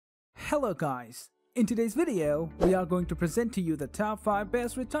Hello guys, in today's video, we are going to present to you the top 5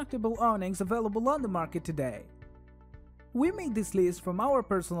 best retractable awnings available on the market today. We made this list from our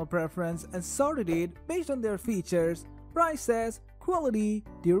personal preference and sorted it based on their features, prices, quality,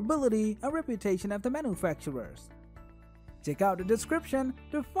 durability, and reputation of the manufacturers. Check out the description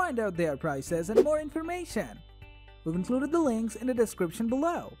to find out their prices and more information. We've included the links in the description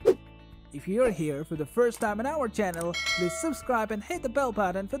below. If you're here for the first time on our channel, please subscribe and hit the bell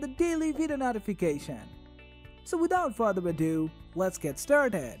button for the daily video notification. So without further ado, let's get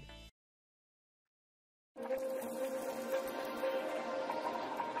started.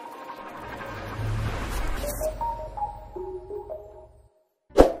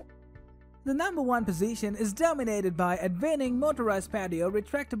 The number 1 position is dominated by ADVANING Motorized Patio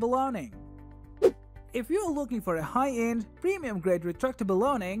Retractable Awning. If you're looking for a high-end, premium-grade retractable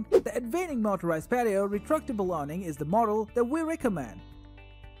awning, the ADVANING Motorized Patio Retractable Awning is the model that we recommend.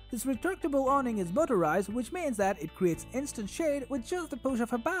 This retractable awning is motorized, which means that it creates instant shade with just the push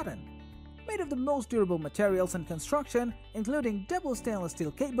of a button. Made of the most durable materials and construction, including double stainless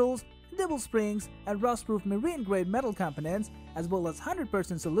steel cables, double springs, and rust-proof marine-grade metal components, as well as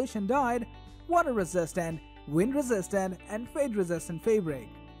 100% solution-dyed, water-resistant, wind-resistant, and fade-resistant fabric.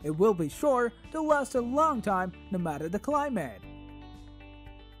 It will be sure to last a long time no matter the climate.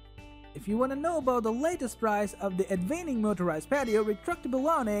 If you want to know about the latest price of the ADVANING Motorized Patio Retractable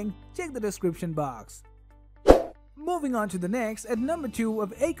Awning, check the description box. Moving on to the next, at number 2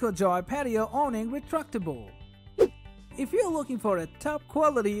 of AECOJOY Patio Awning Retractable. If you're looking for a top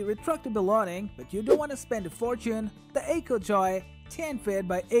quality retractable awning but you don't want to spend a fortune, the AECOJOY 10 feet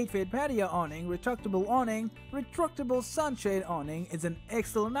by 8 feet patio awning retractable sunshade awning is an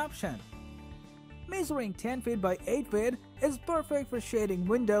excellent option. Measuring 10 feet by 8 feet is perfect for shading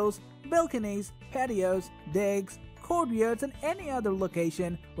windows, balconies, patios, decks, courtyards, and any other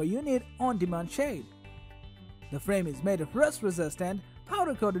location where you need on-demand shade. The frame is made of rust-resistant,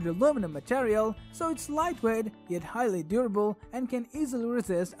 powder-coated aluminum material, so it's lightweight yet highly durable and can easily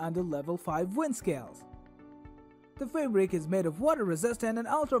resist under level 5 wind scales. The fabric is made of water-resistant and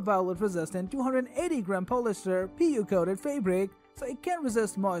ultraviolet-resistant 280-gram polyester PU-coated fabric, so it can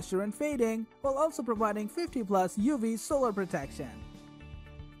resist moisture and fading while also providing 50+ UV solar protection.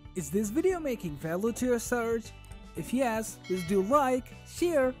 Is this video making value to your search? If yes, please do like,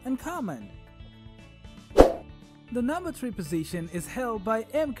 share, and comment. The number 3 position is held by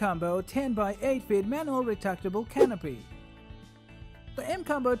MCombo 10 by 8 feet manual retractable canopy. The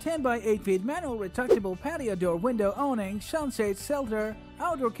MCombo 10 by 8 feet manual retractable patio door window awning sunshade shelter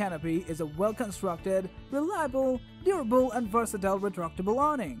outdoor canopy is a well-constructed, reliable, durable, and versatile retractable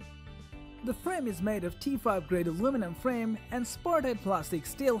awning. The frame is made of T5 grade aluminum frame and spotted plastic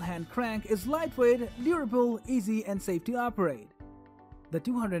steel hand crank is lightweight, durable, easy, and safe to operate. The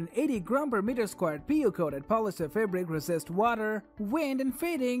 280 gram per meter squared PU-coated polyester fabric resists water, wind, and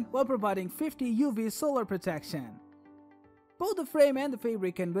fading while providing 50 UV solar protection. Both the frame and the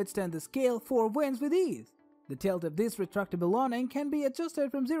fabric can withstand the scale 4 winds with ease. The tilt of this retractable awning can be adjusted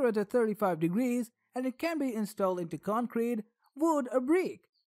from 0 to 35 degrees and it can be installed into concrete, wood, or brick.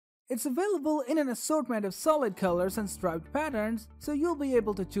 It's available in an assortment of solid colors and striped patterns, so you'll be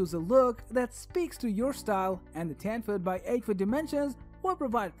able to choose a look that speaks to your style, and the 10 foot by 8 foot dimensions will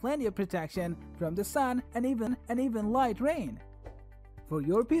provide plenty of protection from the sun and even light rain. For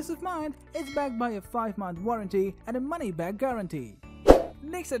your peace of mind, it's backed by a 5-month warranty and a money-back guarantee.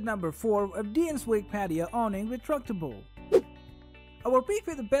 Next at number 4 of Diensweek Patio Awning Retractable. Our pick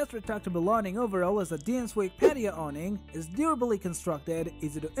for the best retractable awning overall is the Diensweek Patio Awning. Is durably constructed,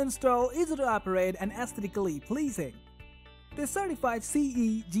 easy to install, easy to operate, and aesthetically pleasing. The certified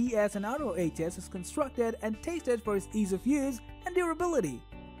CE, GS, and RoHS is constructed and tested for its ease of use and durability.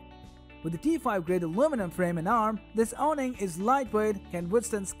 With the T5 grade aluminum frame and arm, this awning is lightweight, can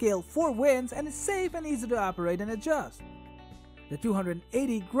withstand scale 4 winds, and is safe and easy to operate and adjust. The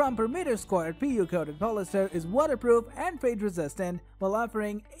 280 gram per meter squared PU-coated polyester is waterproof and fade resistant while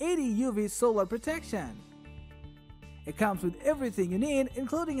offering 80 UV solar protection. It comes with everything you need,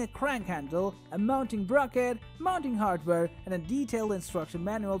 including a crank handle, a mounting bracket, mounting hardware, and a detailed instruction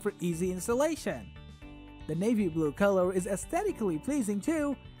manual for easy installation. The navy blue color is aesthetically pleasing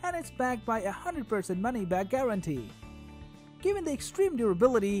too, and it's backed by a 100% money-back guarantee. Given the extreme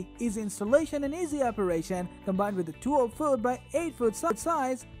durability, easy installation, and easy operation, combined with the 12 foot by 8 foot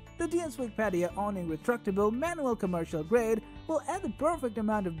size, the Diensweek Patio Awning Retractable Manual Commercial Grade will add the perfect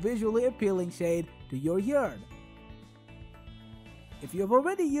amount of visually appealing shade to your yard. If you have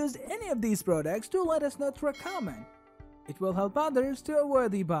already used any of these products, do let us know through a comment. It will help others to a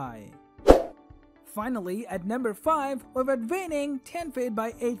worthy buy. Finally, at number 5, we have ADVANING 10 feet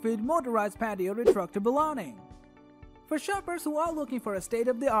by 8 feet Motorized Patio Retractable Awning. For shoppers who are looking for a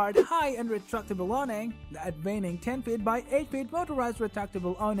state-of-the-art, high-end retractable awning, the ADVANING 10 feet by 8 feet Motorized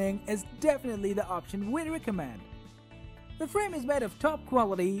Retractable Awning is definitely the option we recommend. The frame is made of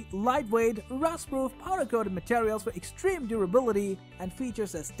top-quality, lightweight, rust-proof, powder-coated materials for extreme durability and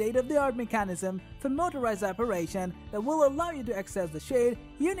features a state-of-the-art mechanism for motorized operation that will allow you to access the shade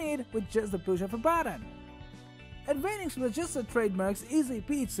you need with just the push of a button. ADVANING's registered trademark's Easy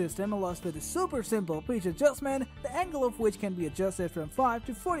Pitch system allows for the super simple pitch adjustment, the angle of which can be adjusted from 5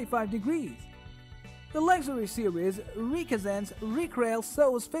 to 45 degrees. The luxury series Recasens Recrail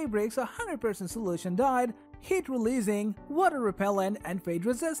Sews fabrics are 100% solution dyed, heat releasing, water repellent, and fade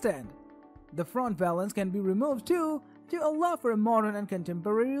resistant. The front valance can be removed too to allow for a modern and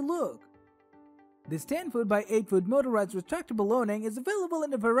contemporary look. This 10 foot by 8 foot motorized retractable awning is available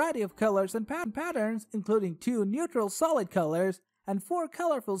in a variety of colors and patterns, including 2 neutral solid colors and 4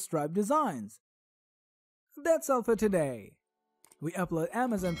 colorful stripe designs. That's all for today. We upload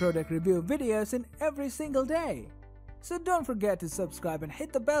Amazon product review videos in every single day, so don't forget to subscribe and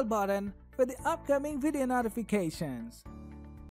hit the bell button for the upcoming video notifications.